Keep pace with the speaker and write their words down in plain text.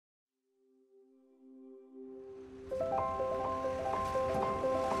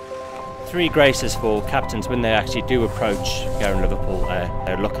three graces for captains when they actually do approach going Liverpool.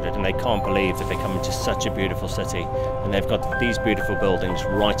 They look at it and they can't believe that they come into such a beautiful city, and they've got these beautiful buildings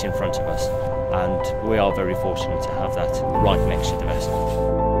right in front of us, and we are very fortunate to have that right next to the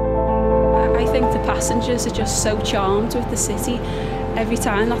vessel. I think the passengers are just so charmed with the city. Every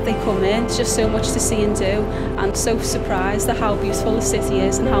time that they come in, there's just so much to see and do, and so surprised at how beautiful the city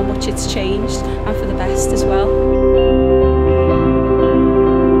is and how much it's changed, and for the best as well.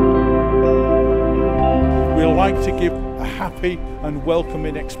 We like to give a happy and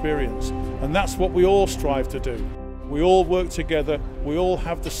welcoming experience, and that's what we all strive to do. We all work together, we all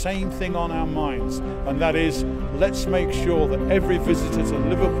have the same thing on our minds, and that is, let's make sure that every visitor to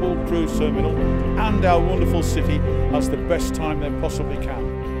Liverpool Cruise Terminal and our wonderful city has the best time they possibly can.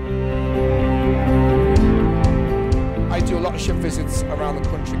 I do a lot of ship visits around the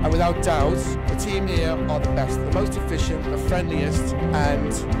country, and without doubt, the team here are the best, the most efficient, the friendliest,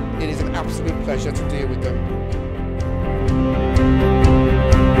 and it is an absolute pleasure to deal with them.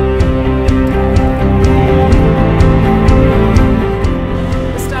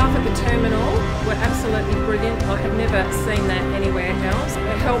 I've never seen that anywhere else.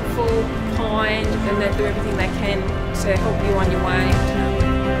 They're helpful, kind, and they do everything they can to help you on your way.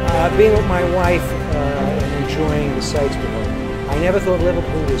 Being with my wife and enjoying the sights with her, I never thought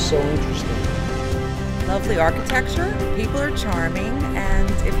Liverpool was so interesting. Lovely architecture, people are charming,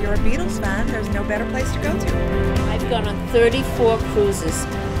 and if you're a Beatles fan, there's no better place to go to. I've gone on 34 cruises,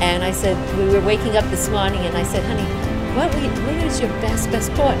 and I said, we were waking up this morning, and I said, honey, where is your best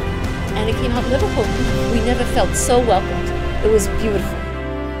port? And it came out Liverpool. We never felt so welcomed. It was beautiful.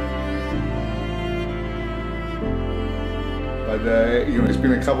 But it's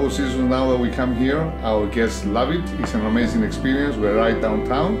been a couple of seasons now that we come here. Our guests love it. It's an amazing experience. We're right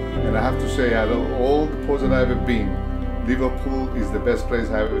downtown, and I have to say, out of all the ports that I've ever been, Liverpool is the best place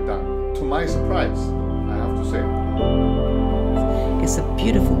I've ever done. To my surprise, I have to say. It's a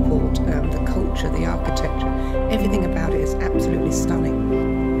beautiful port. The culture, the architecture, everything about it is absolutely stunning.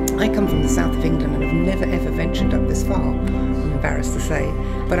 I come from the south of England and have never ever ventured up this far, I'm embarrassed to say,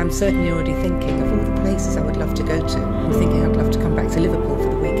 but I'm certainly already thinking of all the places I would love to go to. I'm thinking I'd love to come back to Liverpool for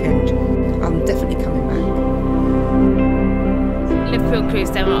the weekend. I'm definitely coming back. Liverpool Cruise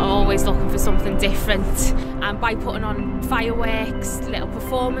Terminal are always looking for something different, and by putting on fireworks, little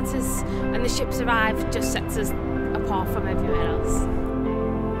performances, when the ships arrive, it just sets us apart from everywhere else.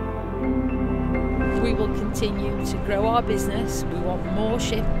 We will continue to grow our business. We want more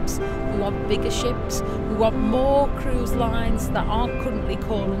ships, we want bigger ships, we want more cruise lines that aren't currently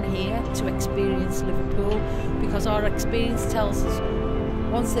calling here to experience Liverpool, because our experience tells us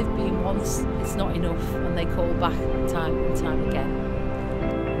once they've been once, it's not enough, and they call back time and time again.